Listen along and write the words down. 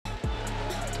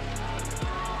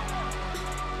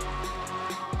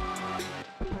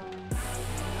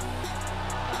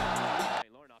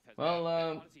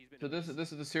Well, so this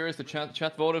is the series. The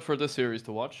chat voted for this series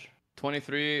to watch.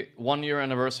 23 1-year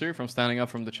anniversary from standing up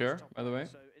from the chair. By the way,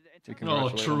 we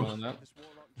congratulate him on that.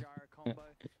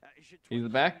 He's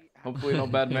back. Hopefully, no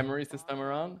bad memories this time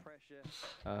around.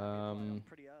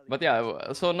 But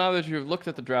yeah, so now that you've looked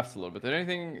at the drafts a little bit, is there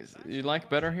anything you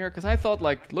like better here? Because I thought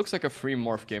like looks like a free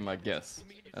morph game, I guess.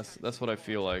 That's what I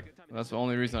feel like. That's the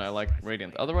only reason I like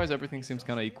Radiant. Otherwise, everything seems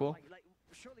kind of equal.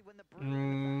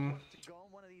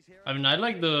 I mean, I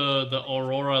like the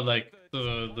Aurora, like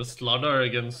the Slaughter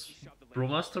against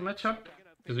Brewmaster matchup,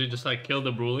 because you just like kill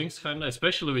the Brewlings kinda,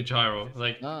 especially with Gyro.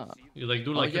 Like you like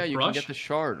do like yeah, a you crush. can get the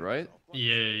shard, right?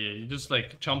 Yeah. You just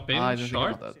like jump in, I didn't think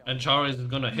shard, about that. and Gyro is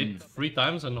gonna hit 3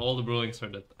 times, and all the Brewlings are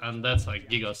dead, and that's like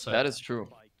giga set. That is true.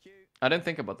 I didn't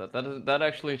think about that. That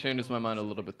actually changes my mind a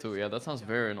little bit too. Yeah, that sounds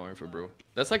very annoying for Brew.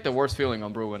 That's like the worst feeling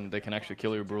on Brew when they can actually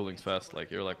kill your Brewlings fast. Like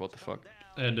you're like, what the fuck?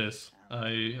 It is.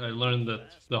 I learned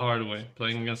that the hard way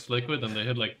playing against Liquid, and they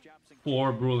had like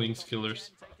 4 Brewlings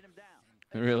killers.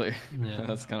 Really? Yeah.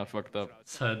 That's kind of fucked up.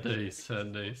 Sad days,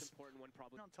 sad days.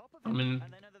 I mean,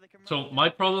 so my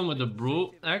problem with the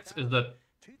Brew Axe is that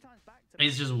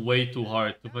it's just way too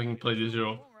hard to fucking play this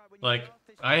hero. Like,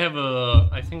 I have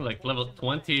I think like level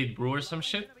 28 Brew or some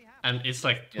shit, and it's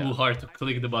like too hard to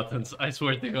click the buttons, I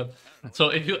swear to God. So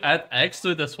if you add X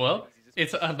to it as well,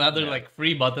 it's another like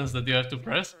 3 buttons that you have to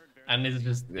press, and it's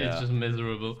just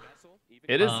miserable.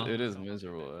 It is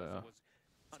miserable. Yeah.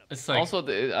 It's like, also,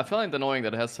 I feel like annoying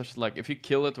that it has such like if you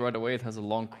kill it right away, it has a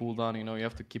long cooldown. You know, you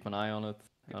have to keep an eye on it.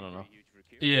 I don't know.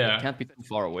 Yeah. It can't be too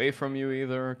far away from you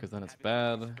either, because then it's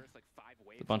bad.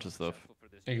 It's a bunch of stuff.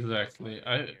 Exactly.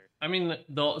 I mean,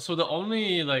 the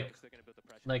only like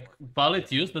valid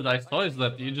use that I saw is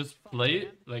that you just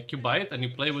play, like you buy it and you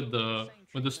play with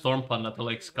the Storm Panda to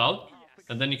like scout,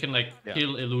 and then you can like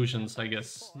kill illusions, I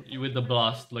guess, with the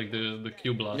blast, like the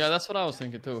Q blast. Yeah, that's what I was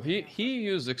thinking too. He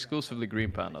used exclusively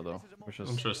Green Panda though, which is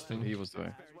interesting. What he was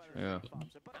doing. Yeah.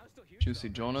 Juicy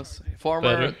Jonas,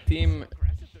 former RTZ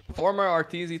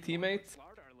teammate,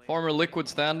 former Liquid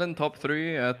stand-in, top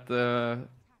 3 at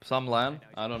some LAN,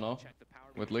 I don't know,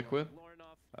 with Liquid.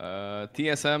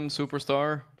 TSM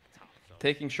superstar,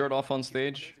 taking shirt off on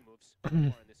stage.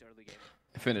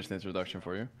 Finished the introduction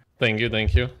for you. Thank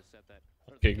you.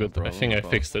 Okay, good. I think I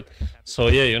fixed it. So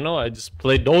yeah, you know, I just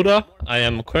play Dota. I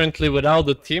am currently without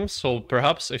the team, so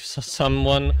perhaps if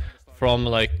someone from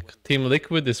like Team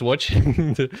Liquid is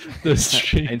watching the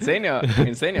stream.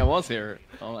 Insania was here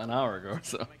an hour ago,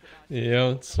 so.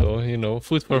 Yeah, so you know,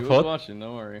 food for thought. Watching,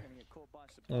 don't worry.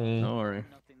 Don't worry.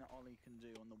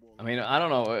 I mean, I don't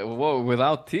know. Whoa,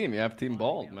 without team, you have Team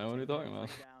Bald, man. What are you talking about?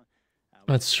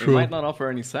 That's true. They might not offer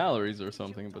any salaries or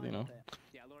something, but you know.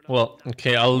 Well,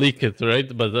 okay, I'll leak it,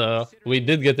 right? But we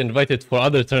did get invited for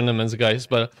other tournaments, guys,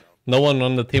 but no one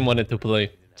on the team wanted to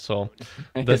play, so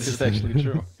that's actually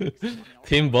true.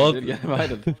 Team Bald. Did get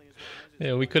invited.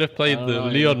 Yeah, we could have played the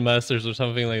Leon Masters or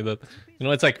something like that. You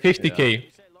know, it's like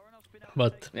 50k.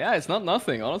 But yeah, it's not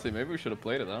nothing. Honestly, maybe we should have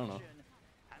played it. I don't know.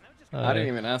 I didn't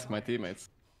even ask my teammates.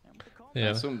 Yeah. I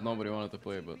assumed nobody wanted to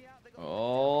play, but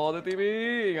oh, the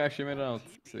TV actually made it out.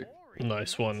 Sick.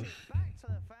 Nice one.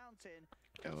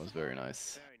 It was very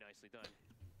nice.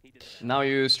 Now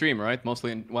you stream, right?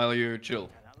 Mostly while you chill.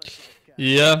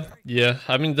 Yeah.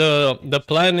 I mean, the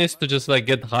plan is to just like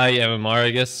get high MMR,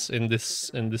 I guess, in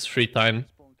this free time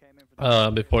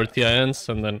before TI ends,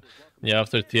 and then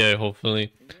after TI,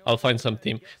 hopefully I'll find some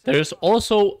team. There's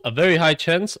also a very high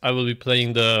chance I will be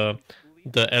playing the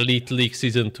Elite League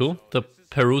Season 2, the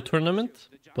Peru tournament,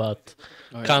 but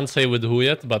can't say with who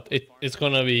yet, but it's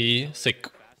gonna be sick.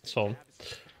 So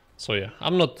yeah,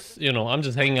 I'm not, you know, I'm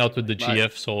just hanging out with the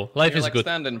GF, so life is like good.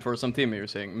 Stand-in for some team, you're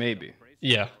saying, maybe.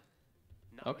 Yeah.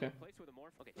 Okay.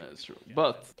 That's true.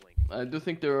 But I do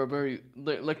think they're very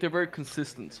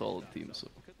consistent, solid team, so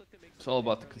it's all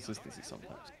about the consistency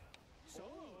sometimes.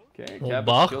 Okay,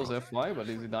 Cabot kills FY, but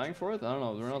is he dying for it? I don't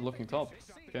know, we're not looking top.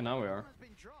 Okay, now we are.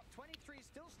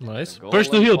 Nice. Push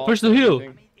the heal.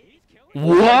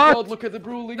 What? God, look at the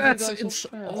Brewling. That's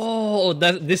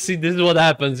this is what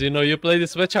happens, you know, you play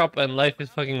this matchup and life is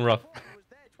fucking rough.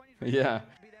 Yeah.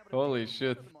 Holy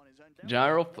shit.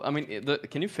 Gyro, I mean,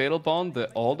 can you Fatal Bond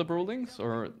all the Brewlings,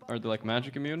 or are they like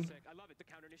magic immune?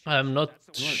 I'm not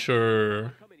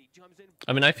sure.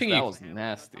 I mean, I think that was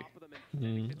nasty.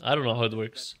 I don't know how it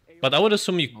works. But I would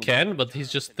assume you can, but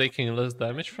he's just taking less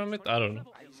damage from it. I don't know.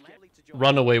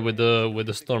 Run away with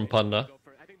the Storm Panda.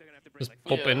 Just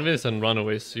pop invis and run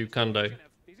away, so you can't die.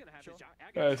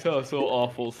 It sounds so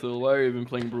awful still. Why are you even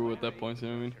playing Brew at that point, you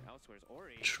know what I mean?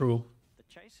 True.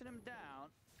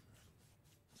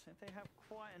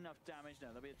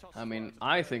 I mean,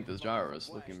 I think this gyro is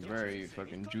looking very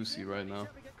fucking juicy right now.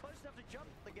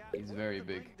 He's very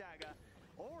big.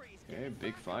 Okay,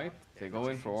 big fight. They go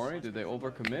in for Ori. Did they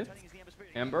overcommit?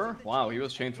 Ember? Wow, he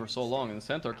was chained for so long, and the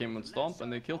Centaur came with Stomp,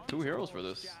 and they killed 2 heroes for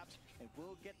this.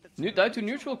 Died to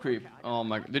neutral creep. Oh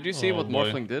my... Did you see what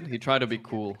Morphling did? He tried to be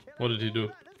cool. What did he do?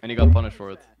 And he got punished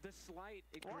for it.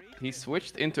 He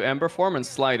switched into Ember form and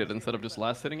slided instead of just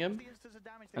last hitting him.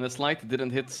 And the slide didn't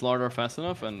hit Slaughter fast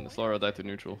enough, and Slaughter died to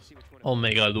neutral. Oh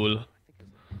my god, lol.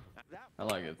 I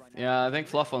like it. Yeah, I think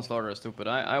Fluff on Slaughter is stupid.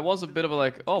 I was a bit of a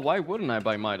like, oh, why wouldn't I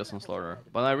buy Midas on Slaughter?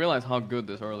 But I realized how good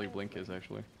this early blink is,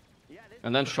 actually.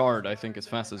 And then Shard, I think, as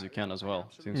fast as you can as well.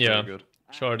 Seems very good.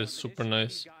 Shard is super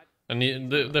nice. And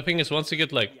the thing is, once you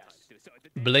get like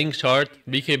blink, Shard,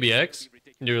 BKBX,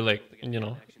 you're like, you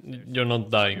know, you're not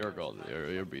dying. You're gold.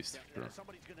 You're a beast. Sure.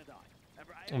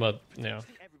 But yeah.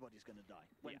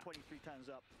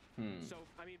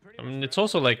 I mean, it's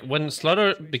also like when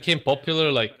Slaughter became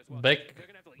popular, like back,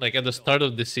 like at the start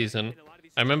of this season.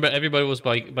 I remember everybody was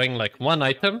buying like one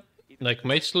item, like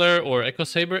Mage Slayer or Echo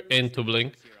Saber, into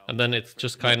blink, and then it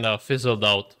just kind of fizzled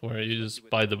out, where you just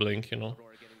buy the blink, you know.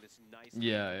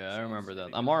 Yeah, I remember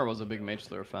that. Amara was a big Mage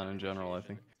Slayer fan in general, I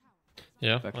think.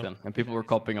 Yeah. Back then, and people were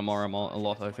copying Amara a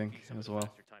lot, I think, as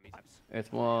well.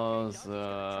 It was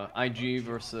IG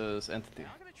versus Entity.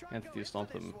 Entity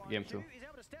stomped them game 2.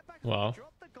 Wow.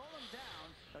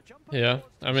 Yeah,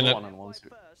 I mean,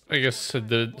 I guess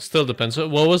it still depends.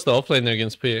 What was the offlaner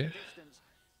against PA?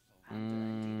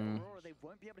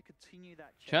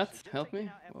 Chat, help me.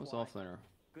 What was offlaner?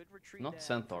 Not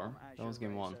Centaur. That was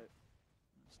game 1.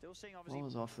 What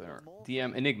was off there?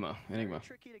 DM Enigma.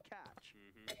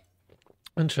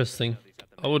 Interesting.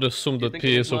 I would assume that PA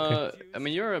is okay. I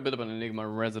mean, you're a bit of an Enigma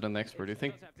resident expert. Do you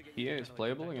think PA is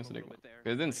playable against Enigma?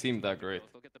 It didn't seem that great.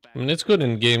 I mean, it's good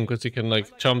in game because you can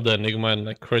like jump the Enigma and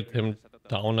like crit him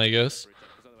down, I guess.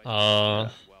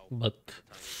 But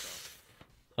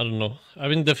I don't know. I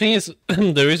mean, the thing is,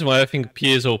 the reason why I think PA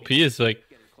is OP is like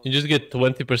you just get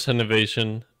 20%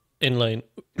 evasion in lane,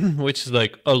 which is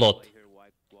like a lot.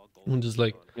 Just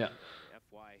like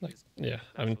yeah,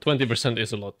 I mean 20%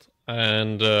 is a lot.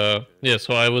 And yeah,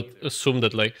 so I would assume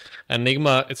that like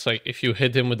Enigma, it's like if you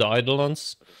hit him with the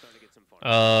Eidolons,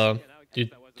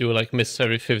 you like miss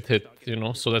every 5th hit, you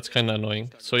know, so that's kind of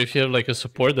annoying. So if you have like a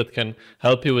support that can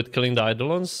help you with killing the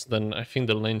Eidolons, then I think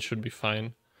the lane should be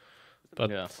fine.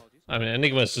 But I mean,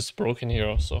 Enigma is just broken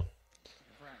hero, so.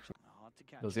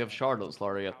 Does he have Shard on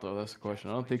Slaughter yet though? That's the question.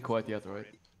 I don't think quite yet, right?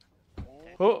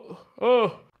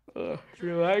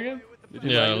 You lagging?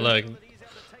 Yeah, like.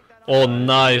 Oh,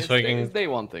 nice. They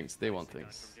want things.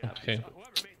 Okay.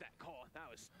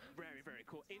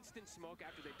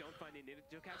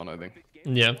 I think.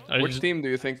 Yeah. Which team do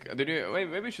you think? Wait,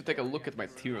 maybe we should take a look at my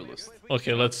tier list.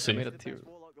 Okay, let's see. I made a tier.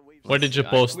 Where did you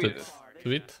post it?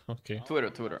 Tweet? Okay.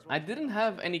 Twitter. I didn't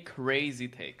have any crazy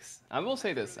takes. I will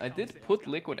say this. I did put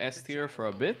Liquid S tier for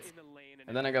a bit.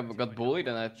 And then I got bullied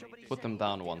and I put them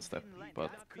down one step.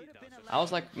 But I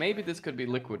was like, maybe this could be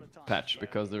Liquid patch.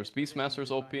 Because there's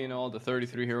Beastmasters OP and all. The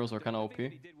 33 heroes are kind of OP.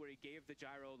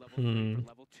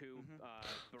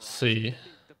 See.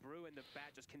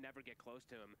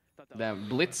 Damn,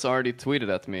 Blitz already tweeted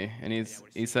at me. And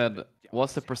he said,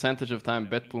 what's the percentage of time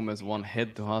Betboom has won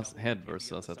head-to-head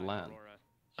versus us at LAN?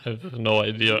 I have no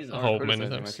idea how many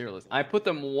times. I put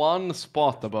them one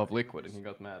spot above Liquid and he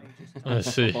got mad. I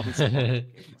see.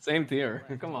 Same tier.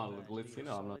 Come on, Blitz, you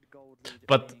know I'm not...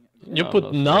 But you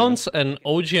put Nouns and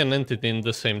OG and Entity in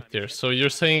the same tier. So you're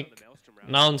saying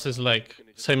Nouns is like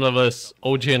same level as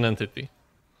OG and Entity?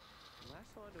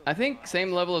 I think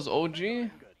same level as OG.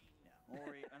 Yeah,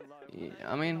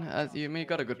 I mean, you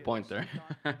got a good point there.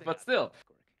 But still.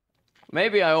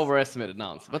 Maybe I overestimated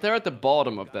Nouns, but they're at the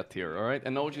bottom of that tier, alright?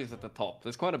 And OG is at the top.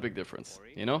 There's quite a big difference,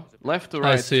 you know? Left to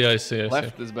right. I see.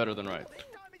 Left is better than right.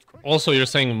 Also, you're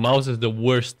saying Mouse is the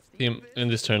worst team in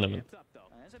this tournament?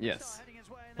 Yes.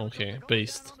 Okay,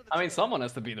 based. I mean, someone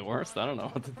has to be the worst. I don't know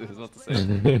what to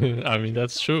say. I mean,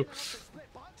 that's true.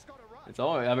 It's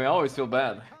always, I always feel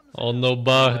bad. Oh no,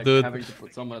 bah, dude. Having to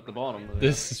put someone at the bottom.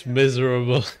 This is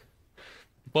miserable.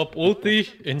 Pop ulti,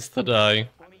 insta-die.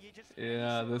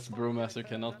 Yeah, this Brewmaster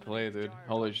cannot play, dude.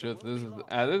 Holy shit, this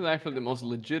is actually the most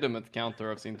legitimate counter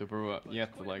I've seen to Brew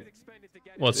yet. Like,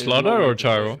 what, Slaughter or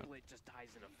Gyro?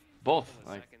 Both.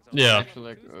 Like, yeah. Actually,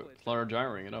 like Slaughter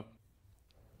gyroing it up.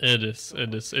 It is.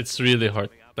 It's really hard.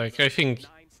 Like, I think.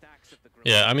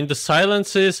 Yeah, I mean the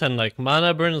silences and like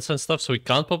mana burns and stuff, so we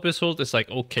can't pop his ult. It's like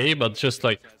okay, but just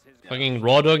like fucking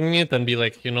raw dogging it and be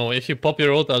like, you know, if you pop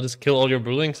your ult, I'll just kill all your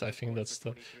Brewlings. I think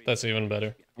that's even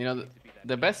better. You know.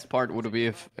 The best part would be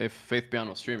if Faith Beyond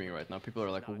was streaming right now. People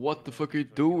are like, "What the fuck are you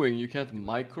doing? You can't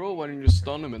micro. Why don't you just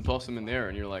stun him and toss him in the air?"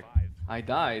 And you're like, "I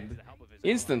died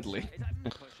instantly."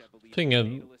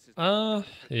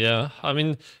 Yeah. I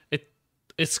mean,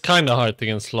 it's kind of hard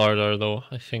against Lardar though.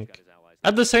 I think.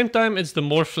 At the same time, it's the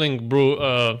Morphling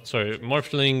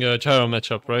Gyro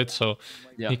matchup, right? So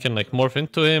he can like morph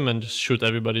into him and just shoot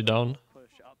everybody down.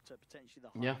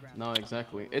 Yeah, no,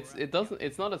 exactly.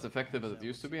 It's not as effective as it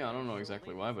used to be. I don't know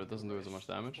exactly why, but it doesn't do as much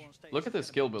damage. Look at the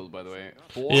skill build, by the way.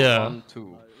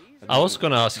 4-1-2. I was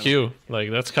gonna ask you,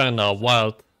 like that's kind of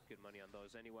wild.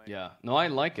 Yeah, no, I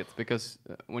like it because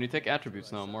when you take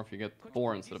attributes now, Morph, you get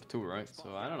 4 instead of 2, right?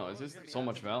 So I don't know, it's just so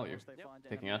much value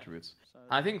taking attributes.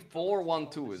 I think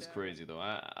 4-1-2 is crazy though.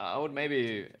 I would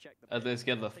maybe at least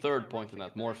get the 3rd point in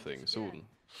that Morph thing soon.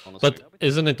 Honestly. But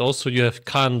isn't it also you have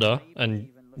Kanda, and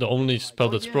the only spell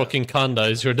that's broken Kanda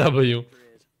is your W?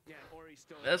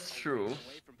 That's true.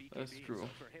 That's true.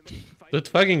 That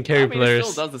fucking carry players.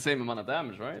 It still does the same amount of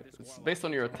damage, right? It's based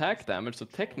on your attack damage, so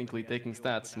technically taking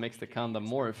stats makes the Kanda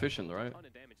more efficient, right?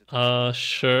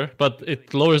 Sure, but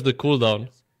it lowers the cooldown.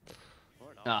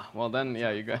 Ah, well then,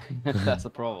 yeah, you got that's a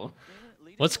problem.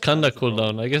 What's Kanda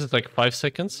cooldown? I guess it's like 5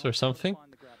 seconds or something.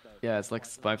 Yeah, it's like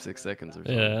 5-6 seconds or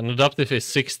something. Yeah, and adaptive is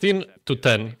 16 to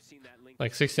 10.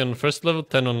 Like 16 on first level,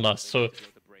 10 on last. So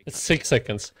it's 6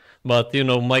 seconds. But you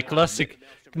know, my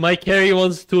carry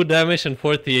wants 2 damage and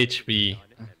 40 HP.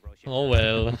 Oh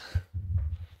well.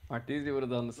 Arteezy would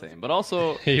have done the same. But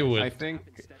also, He would. I think...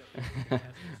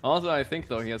 I think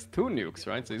though, he has 2 nukes,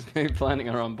 right? So he's maybe planning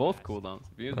around both cooldowns.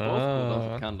 If he uses both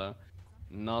cooldowns with Kanda,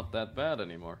 not that bad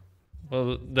anymore.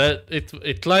 Well, that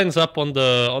it lines up on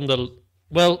the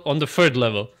 3rd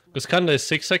level. Because Kanda is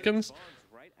 6 seconds.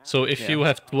 So if you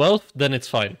have 12, then it's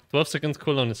fine. 12 seconds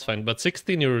cooldown is fine. But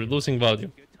 16, you're losing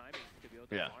value.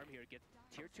 Yeah.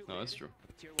 No, that's true.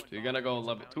 So you gotta go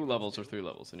 2 levels or 3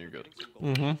 levels and you're good.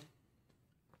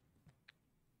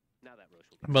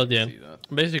 But yeah,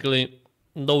 basically,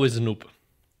 no is a noob.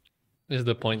 Is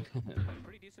the point.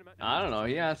 I don't know,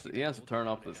 he has to turn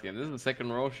up this game. This is the 2nd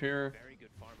Roche here.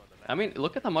 I mean,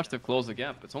 look at how much they've closed the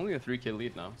gap. It's only a 3k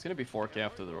lead now. It's gonna be 4k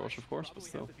after the Roche, of course, but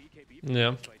still.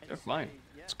 Yeah. They're fine.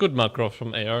 It's good macro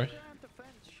from AR.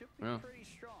 Yeah.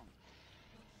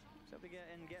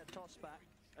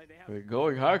 We're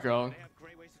going high ground.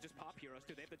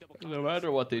 No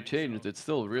matter what they changed, it's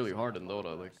still really hard in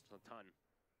Dota. Like,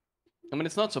 I mean,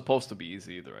 it's not supposed to be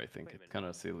easy either. I think it's kind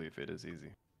of silly if it is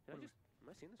easy.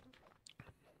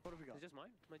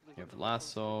 You have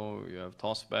lasso, you have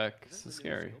tossback. This is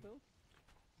scary.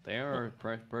 They are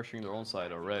pressuring their own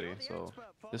side already, so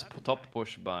this top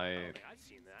push by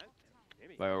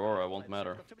Aurora won't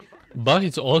matter. But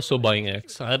he's also buying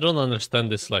X. I don't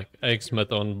understand this like X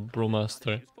meta on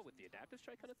Brewmaster.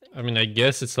 I mean, I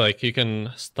guess it's like you can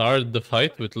start the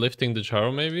fight with lifting the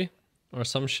Charo maybe, or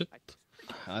some shit.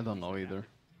 I don't know either.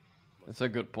 It's a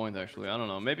good point actually. I don't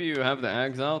know. Maybe you have the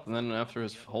Ags out, and then after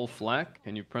his whole flak,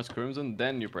 and you press Crimson,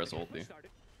 then you press ulti.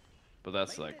 But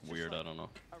that's like weird. I don't know.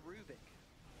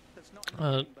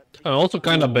 I'm also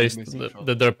kind of based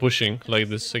that they're pushing like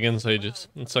this against Aegis.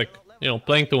 It's like, you know,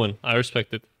 playing to win. I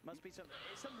respect it.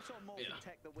 Yeah,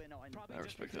 I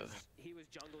respect that.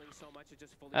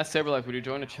 Ask Saberlight, would you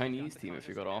join a Chinese team if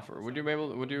you got offer? Would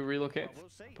you relocate?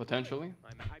 Potentially?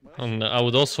 And I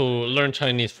would also learn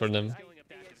Chinese for them.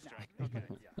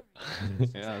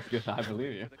 Yeah, that's good. I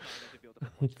believe you.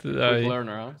 Quick I,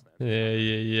 learner, huh?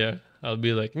 yeah. I'll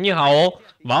be like, Ni hao,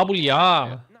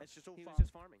 Mabuya.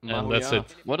 And that's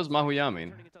it. What does Mahuya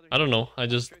mean? I don't know.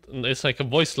 It's like a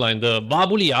voice line. The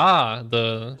Babulia.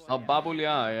 Oh,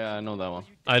 Babulia. Yeah, I know that one.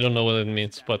 I don't know what it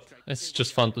means, but it's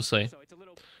just fun to say.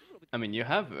 I mean,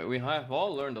 we have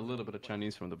all learned a little bit of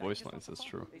Chinese from the voice lines. That's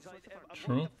true.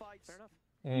 True.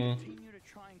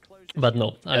 But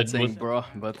no, I'm saying bro,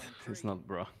 but it's not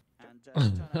bro.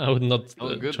 I would not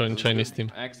Good. join Chinese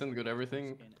team. Accent, good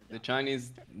everything. The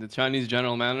Chinese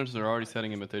general managers are already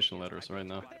sending invitation letters right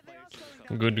now.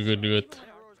 Good.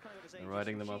 They're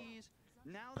writing them up.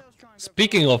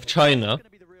 Speaking of China,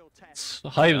 it's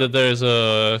hype that there's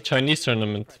a Chinese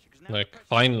tournament. Like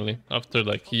finally, after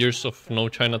like years of no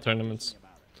China tournaments.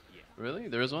 Really?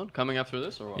 There is one coming after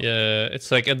this, or what? Yeah,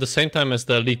 it's like at the same time as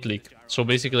the Elite League. So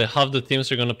basically, half the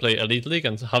teams are gonna play Elite League,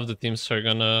 and half the teams are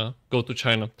gonna go to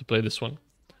China to play this one.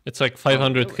 It's like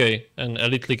 500k, and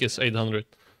Elite League is 800.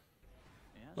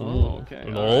 Oh, okay.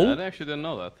 No? I actually didn't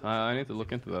know that. I need to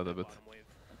look into that a bit.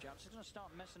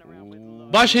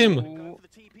 Bash him!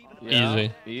 Yeah,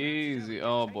 Easy. Easy.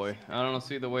 Oh boy. I don't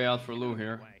see the way out for Lou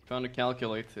here. Trying to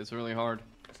calculate. It's really hard.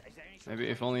 Maybe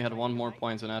if only he had 1 more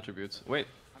points in attributes. Wait.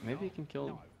 Maybe he can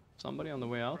kill somebody on the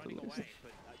way out at least?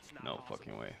 No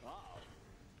fucking way.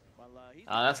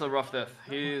 That's a rough death.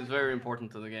 He is very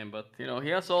important to the game, but you know he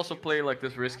has to also play like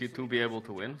this risky to be able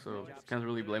to win, so can't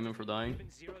really blame him for dying.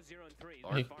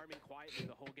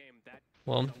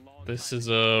 Well, this is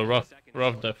a rough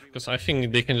death, because I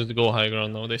think they can just go high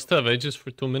ground now. They still have ages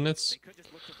for 2 minutes.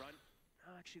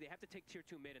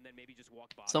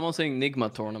 Someone saying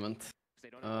Nigma tournament.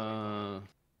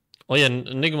 Oh yeah,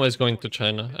 Enigma is going to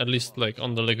China, at least like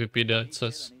on the Wikipedia it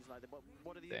says.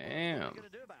 Damn.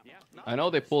 I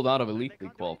know they pulled out of Elite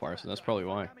League qualifiers, so that's probably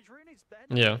why.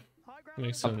 Yeah,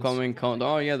 makes sense. Upcoming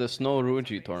oh yeah, the Snow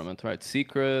Ruji tournament, right?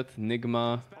 Secret,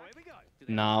 Nigma,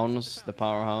 Nouns, the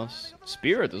Powerhouse.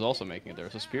 Spirit is also making it there.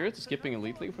 So Spirit is skipping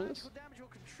Elite League for this?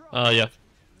 Yeah.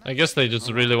 I guess they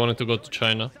just really wanted to go to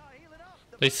China.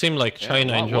 They seem like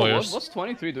China enjoyers. What's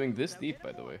 23 doing this deep,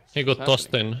 by the way? He got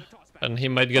tossed in, and he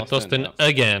might get tossed in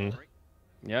again.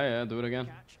 Yeah, do it again.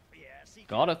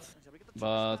 Got it.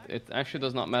 But it actually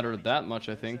does not matter that much,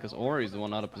 I think, because Ori is the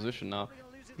one out of position now.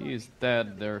 He is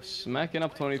dead. They're smacking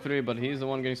up 23, but he's the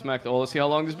one getting smacked. Oh, let's see how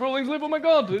long these Brolings live. Oh my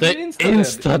god! They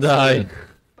insta-die!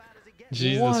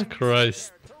 Jesus What?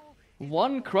 Christ.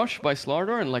 One crush by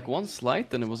Slardar and like one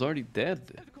slight and it was already dead.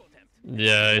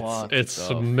 Yeah, it's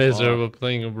miserable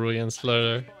playing a brilliant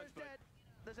Slayer.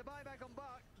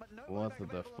 What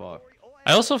the fuck?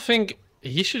 I also think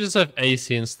he should just have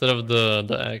AC instead of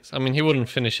the axe. I mean, he wouldn't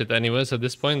finish it anyways at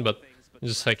this point, but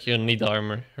just like you need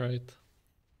armor, right?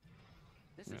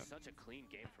 This is such a clean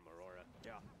game from Aurora.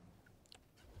 Yeah.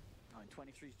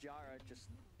 23's Gyro just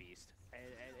beast.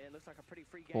 It looks like a pretty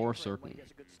free game For when certain. he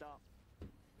gets a good start.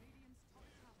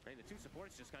 And the two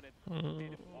supports just kind of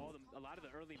made a lot of the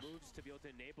early moves to be able to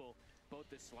enable both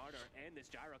this Slardar and this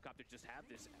Gyrocopter just have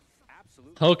this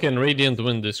absolute. How can Radiant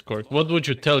win this court? What would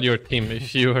you tell your team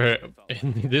if you were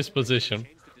in this position?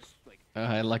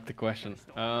 I like the question.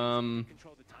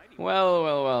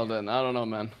 Well then, I don't know,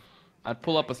 man. I'd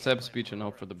pull up a Seb speech and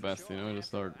hope for the best, you know, just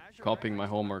start copying my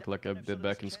homework like I did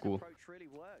back in school.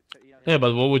 Yeah,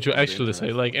 but what would you actually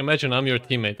say? Like, imagine I'm your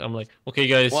teammate. I'm like, okay,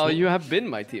 guys. Well, you have been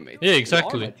my teammate. Yeah,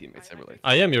 exactly. You are my teammate, Saberlight.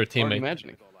 I am your Or teammate.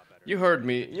 imagining. You heard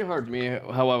me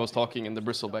how I was talking in the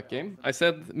Bristleback game. I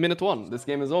said, minute 1, this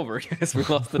game is over. Yes, we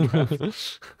lost the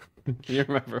draft. You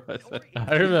remember what I said?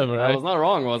 I remember. I was not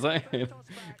wrong, was I? I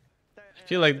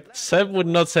feel like Seb would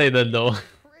not say that though.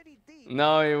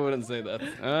 No, he wouldn't say that.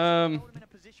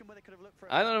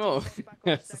 I don't know.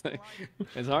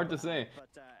 It's hard to say.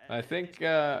 I think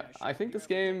this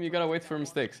game you gotta wait for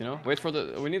mistakes, you know.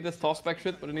 We need this tossback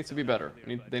shit, but it needs to be better.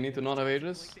 They need to not have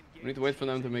ages. We need to wait for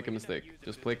them to make a mistake.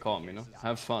 Just play calm, you know.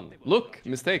 Have fun. Look,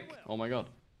 mistake. Oh my god.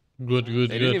 Good.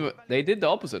 They did the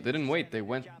opposite. They didn't wait. They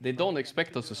went. They don't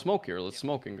expect us to smoke here. Let's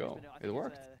smoke and go. It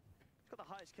worked.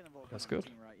 That's good.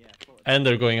 And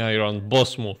they're going high ground.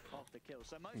 Boss move.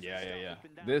 Yeah.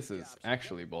 This is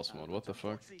actually boss mode. What the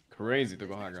fuck? Crazy to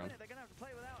go high ground.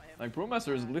 Like,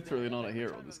 Brewmaster is literally not a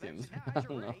hero this game. I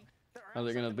don't know how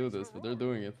they're gonna do this, but they're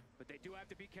doing it.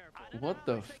 What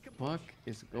the fuck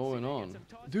is going on?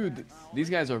 Dude, these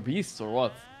guys are beasts or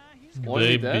what? One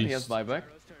is dead, he has buyback.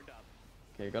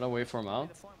 Okay, gotta wait for him out.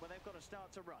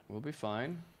 We'll be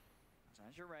fine.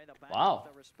 Wow.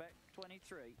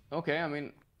 Okay, I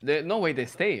mean, no way they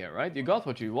stay here, right? You got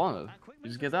what you wanted. You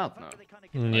just get out now.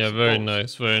 Yeah, very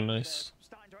nice, very nice.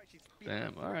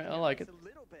 Damn, alright, I like it.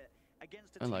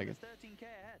 I like it.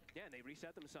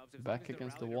 Back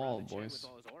against the wall, boys.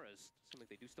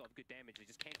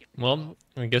 Well,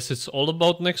 I guess it's all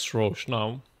about next Roche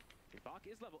now.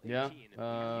 Yeah,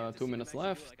 2 minutes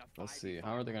left. Let's see,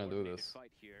 how are they gonna do this?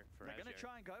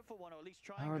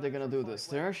 How are they gonna do this?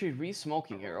 They're actually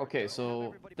re-smoking here. Okay,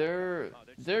 so they're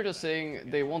just saying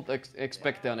they won't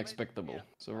expect the unexpectable.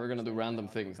 So we're gonna do random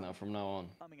things now from now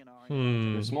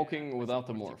on. They're smoking without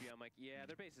the morph.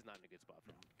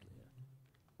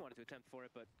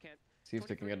 See if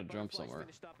they can get a jump somewhere.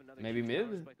 Maybe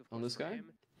mid on this guy?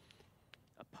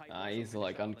 Ah, he's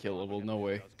like unkillable, no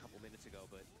way.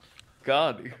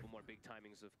 God.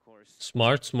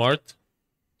 Smart.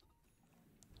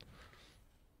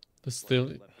 This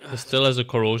still has a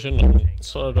corrosion on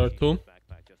Slardar too.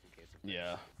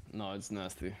 Yeah, no, it's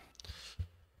nasty.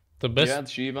 The best. You had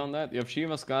Shiva on that? You have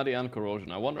Shiva, Skadi, and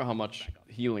corrosion. I wonder how much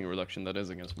healing reduction that is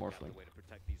against Morphling.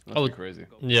 That's be crazy.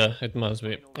 Yeah, it must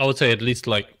be. I would say at least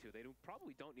like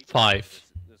 5.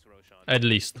 At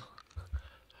least.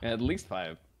 At least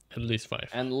 5. At least 5.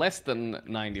 And less than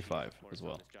 95 as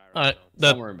well.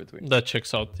 Somewhere in between. That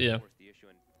checks out, yeah.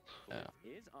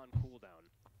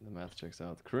 The math checks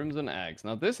out. Crimson Axe.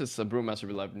 Now this is a Brewmaster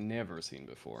build I've never seen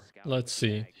before. Let's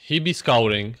see. He be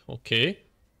scouting, okay.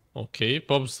 Okay,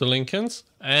 pops the Lincolns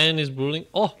and is bullying.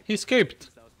 Oh, he escaped.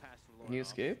 He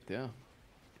escaped, yeah.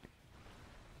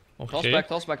 Okay.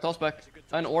 Toss back.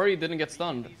 And Ori didn't get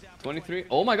stunned. 23.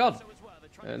 Oh my god.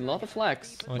 A lot of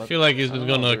flags. I feel like he's just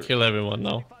gonna kill everyone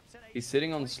now. He's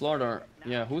sitting on Slardar.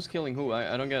 Yeah, who's killing who?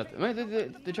 I don't get it. Wait,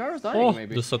 the Gyro's dying, Oh,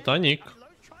 maybe. the Satanic.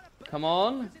 Come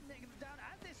on.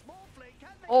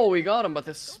 Oh, we got him, but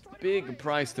this big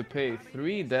price to pay.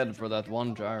 3 dead for that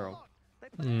one Gyro.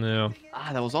 Yeah.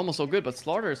 Ah, that was almost so good, but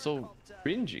Slardar is so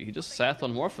cringy. He just sat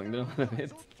on Morphling, didn't let him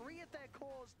hit.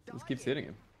 Just keeps hitting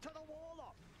him.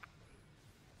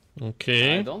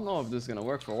 Okay. I don't know if this is gonna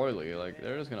work for Oily. Like,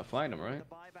 they're just gonna find him, right?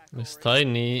 It's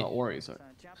tiny. Not Ori, sorry.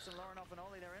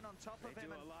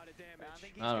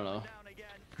 I don't know.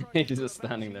 He's just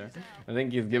standing there. I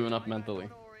think he's given up mentally.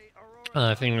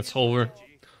 I think it's over.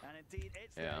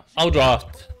 Yeah.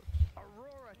 Outdraft.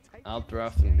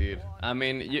 Outdraft indeed. I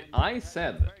mean,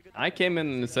 I came in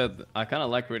and said, I kind of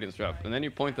like Radiant's draft. And then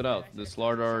you pointed out the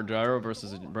Slardar Gyro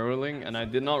versus Burling, and I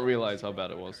did not realize how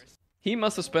bad it was. He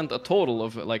must have spent a total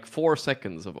of like 4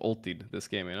 seconds of ultied this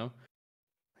game, you know?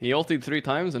 He ultied 3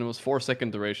 times and it was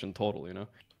 4-second duration total, you know?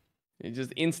 He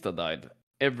just insta-died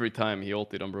every time he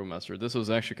ultied on Brewmaster. This was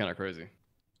actually kind of crazy.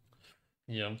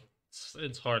 Yeah,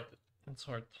 it's hard. It's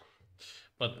hard.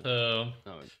 But No,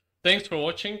 thanks for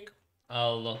watching.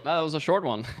 I'll. that was a short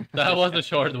one. That was a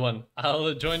short one.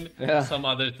 I'll join some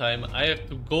other time. I have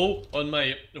to go on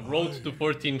my road to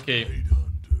 14k.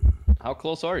 How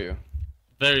close are you?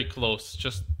 Very close.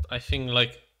 Just I think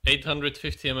like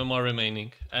 850 MMR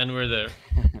remaining, and we're there.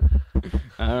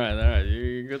 all right.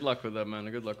 Good luck with that, man.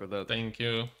 Good luck with that. Thank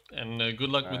you, and good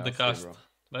luck with the cast.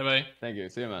 Bye bye. Thank you.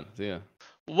 See you, man. See ya.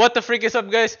 What the freak is up,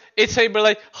 guys? It's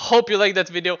Saberlight. Hope you liked that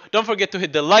video. Don't forget to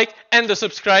hit the like and the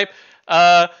subscribe.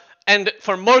 And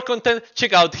for more content,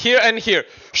 check out here and here.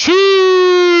 Shoo!